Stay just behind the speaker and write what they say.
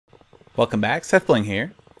Welcome back, Sethbling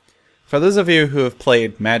here. For those of you who have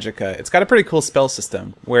played Magicka, it's got a pretty cool spell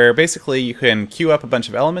system, where basically you can queue up a bunch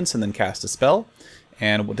of elements and then cast a spell,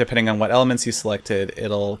 and depending on what elements you selected,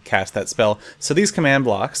 it'll cast that spell. So these command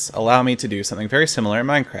blocks allow me to do something very similar in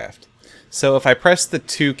Minecraft. So if I press the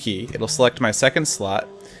 2 key, it'll select my second slot,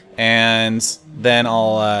 and then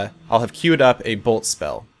I'll have queued up a bolt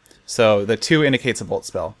spell. So the 2 indicates a bolt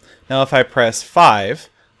spell. Now if I press 5,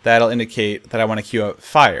 that'll indicate that I want to queue up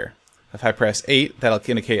fire. If I press 8, that'll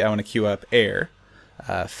indicate I want to queue up air.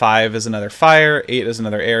 5 is another fire, 8 is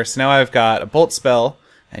another air. So now I've got a bolt spell,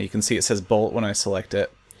 and you can see it says bolt when I select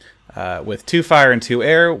it, with 2 fire and 2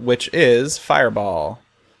 air, which is fireball.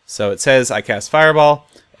 So it says I cast fireball,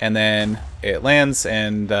 and then it lands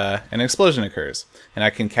and an explosion occurs. And I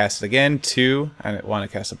can cast it again, 2, I want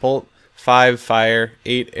to cast a bolt, 5 fire,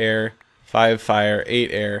 8 air, 5 fire,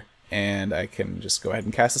 8 air, and I can just go ahead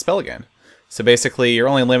and cast the spell again. So basically, you're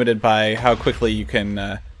only limited by how quickly you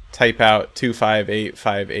can type out 2, 5, 8,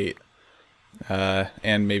 5, 8.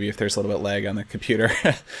 And maybe if there's a little bit lag on the computer,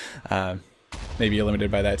 maybe you're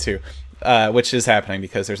limited by that too. Which is happening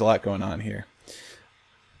because there's a lot going on here.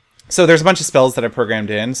 So there's a bunch of spells that I programmed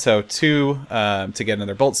in. So 2 to get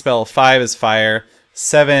another bolt spell, 5 is fire,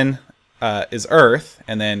 7 is earth,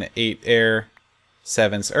 and then 8 air,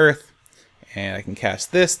 7's earth. And I can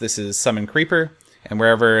cast this. This is summon creeper, and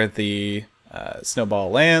wherever the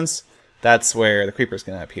snowball lands, that's where the creeper's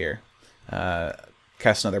going to appear.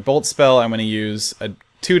 Cast another bolt spell. I'm going to use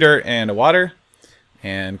 2 dirt and a water,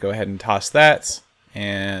 and go ahead and toss that,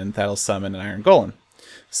 and that'll summon an iron golem.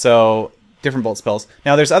 So different bolt spells.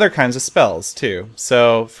 Now there's other kinds of spells too.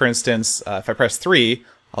 So for instance, if I press 3,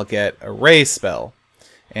 I'll get a ray spell.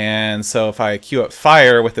 And so if I queue up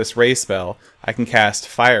fire with this ray spell, I can cast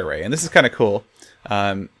fire ray, and this is kind of cool.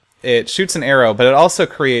 It shoots an arrow, but it also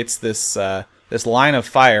creates this this line of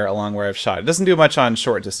fire along where I've shot. It doesn't do much on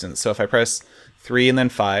short distance. So if I press 3 and then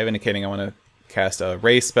 5, indicating I want to cast a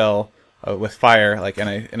ray spell with fire,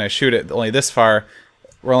 and I shoot it only this far,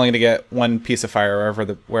 we're only going to get 1 piece of fire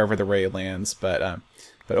wherever the ray lands. But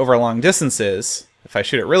over long distances, if I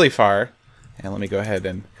shoot it really far, and let me go ahead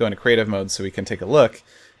and go into creative mode so we can take a look,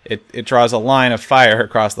 it draws a line of fire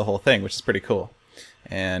across the whole thing, which is pretty cool.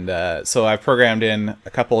 And so I've programmed in a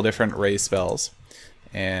couple different ray spells.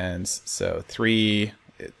 And so 3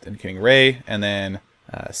 indicating ray, and then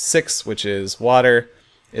 6, which is water,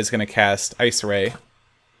 is going to cast ice ray.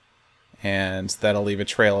 And that'll leave a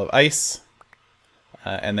trail of ice.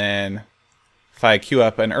 And then if I queue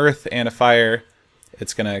up an earth and a fire,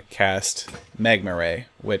 it's going to cast magma ray,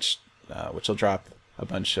 which will drop a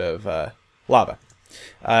bunch of lava.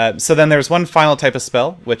 So then there's one final type of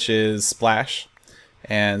spell, which is splash.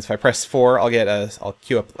 And if I press 4, I'll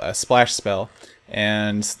queue up a splash spell,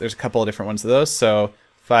 and there's a couple of different ones of those. So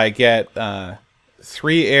if I get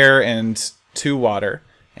 3 air and 2 water,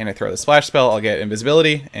 and I throw the splash spell, I'll get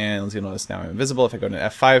invisibility, and as you'll notice now I'm invisible. If I go into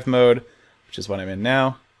F5 mode, which is what I'm in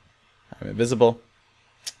now, I'm invisible.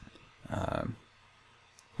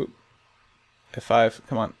 F5,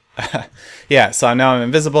 come on. Yeah, so now I'm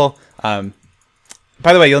invisible. By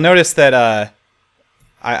the way, you'll notice that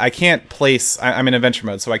I can't place, I'm in adventure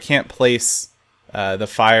mode, so I can't place the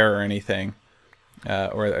fire or anything,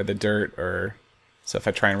 or the dirt, or so if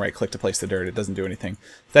I try and right click to place the dirt, it doesn't do anything.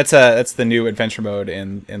 That's the new adventure mode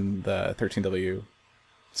in the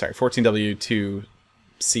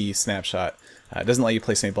 14W2C snapshot. It doesn't let you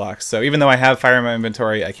place any blocks, so even though I have fire in my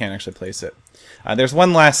inventory, I can't actually place it. There's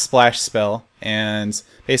one last splash spell, and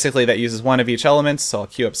basically that uses 1 of each element, so I'll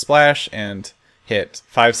queue up splash and hit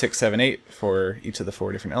 5, 6, 7, 8 for each of the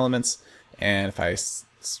 4 different elements. And if I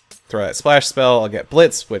throw that splash spell, I'll get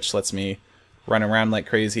blitz, which lets me run around like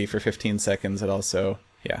crazy for 15 seconds. It also,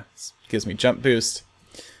 yeah, gives me jump boost,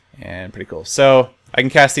 and pretty cool. So I can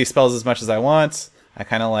cast these spells as much as I want. I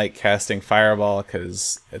kind of like casting fireball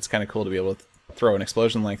because it's kind of cool to be able to throw an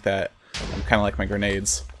explosion like that. I kind of like my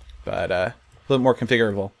grenades, but a little more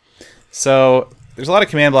configurable. So there's a lot of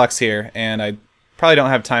command blocks here, and I probably don't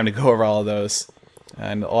have time to go over all of those.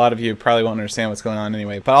 And a lot of you probably won't understand what's going on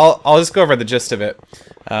anyway, but I'll just go over the gist of it,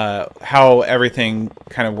 how everything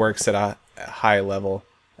kind of works at a high level.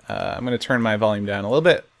 I'm going to turn my volume down a little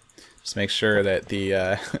bit, just make sure that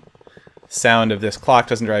the sound of this clock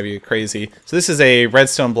doesn't drive you crazy. So this is a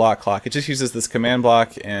redstone block clock. It just uses this command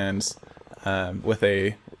block, and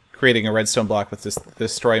creating a redstone block with this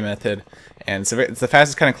destroy method. And it's the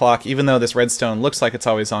fastest kind of clock. Even though this redstone looks like it's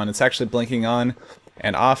always on, it's actually blinking on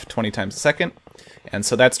and off 20 times a second. And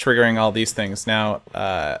so that's triggering all these things. Now,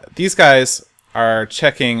 these guys are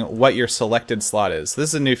checking what your selected slot is. This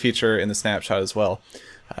is a new feature in the snapshot as well.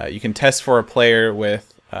 You can test for a player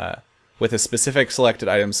with with a specific selected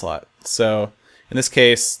item slot. So in this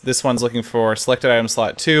case, this one's looking for selected item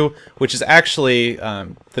slot 2, which is actually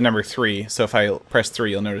the number 3. So if I press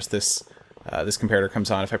 3, you'll notice this this comparator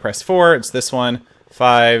comes on. If I press 4, it's this one.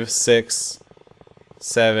 5, 6,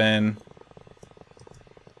 7,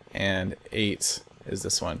 and 8 is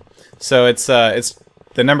this one. So it's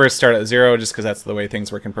the numbers start at 0 just because that's the way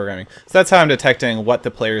things work in programming. So that's how I'm detecting what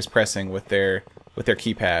the player is pressing with their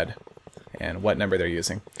keypad and what number they're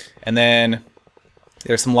using. And then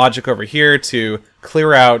there's some logic over here to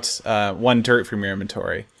clear out 1 dirt from your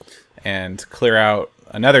inventory and clear out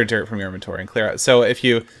another dirt from your inventory and clear out. So if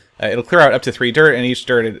you it'll clear out up to 3 dirt, and each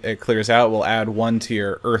dirt it clears out will add 1 to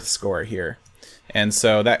your earth score here. And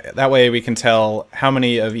so that way we can tell how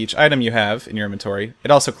many of each item you have in your inventory.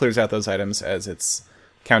 It also clears out those items as it's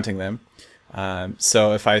counting them.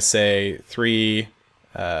 So if I say 3,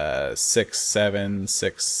 6, 7,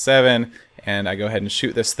 6, 7, and I go ahead and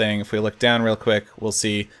shoot this thing, if we look down real quick, we'll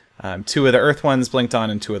see 2 of the earth ones blinked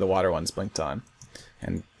on and 2 of the water ones blinked on.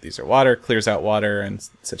 And these are water, clears out water, and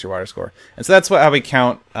sets your water score. And so that's how we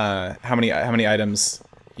count how many items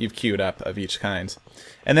you've queued up of each kind.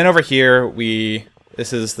 And then over here,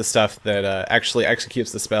 this is the stuff that actually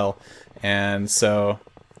executes the spell. And so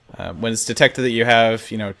when it's detected that you have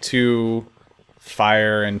 2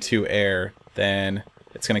 fire and 2 air, then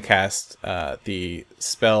it's going to cast the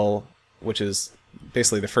spell, which is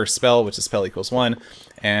basically the first spell, which is spell equals 1,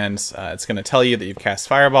 and it's going to tell you that you've cast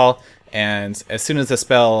Fireball. And as soon as the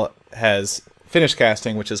spell has finished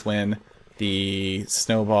casting, which is when the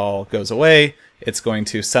snowball goes away, it's going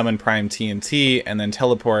to summon Prime TNT and then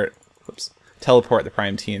teleport the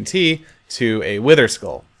Prime TNT to a Wither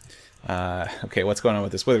Skull. Okay, what's going on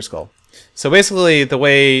with this Wither Skull? So basically, the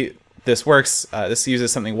way this works, this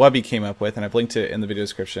uses something Wubby came up with, and I've linked it in the video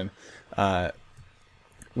description.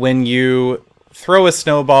 When you throw a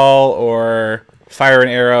snowball or fire an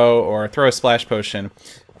arrow or throw a splash potion,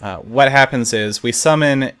 what happens is we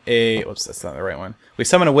summon a... Whoops, that's not the right one. We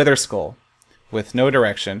summon a Wither Skull with no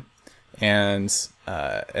direction, and so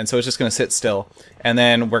it's just going to sit still. And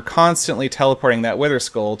then we're constantly teleporting that Wither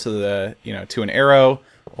Skull to the to an arrow,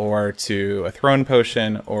 or to a thrown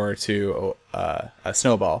potion, or to a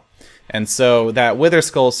snowball. And so that Wither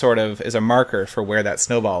Skull sort of is a marker for where that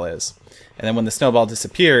snowball is. And then when the snowball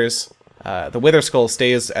disappears, the Wither Skull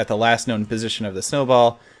stays at the last known position of the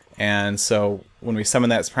snowball. And so when we summon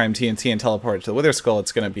that Prime TNT and teleport it to the Wither Skull,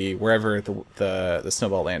 it's going to be wherever the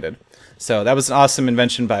snowball landed. So that was an awesome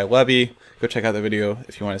invention by Wubby. Go check out the video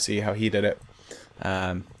if you want to see how he did it.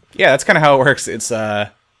 Yeah, that's kind of how it works. It's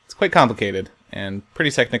quite complicated and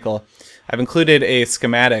pretty technical. I've included a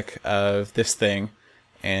schematic of this thing,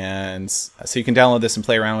 and so you can download this and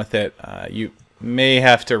play around with it. You may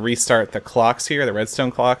have to restart the clocks here, the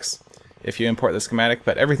redstone clocks, if you import the schematic,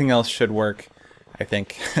 but everything else should work, I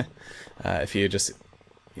think, if you just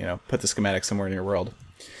put the schematic somewhere in your world.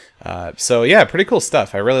 So yeah, pretty cool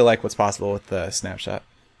stuff. I really like what's possible with the snapshot.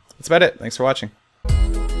 That's about it. Thanks for watching.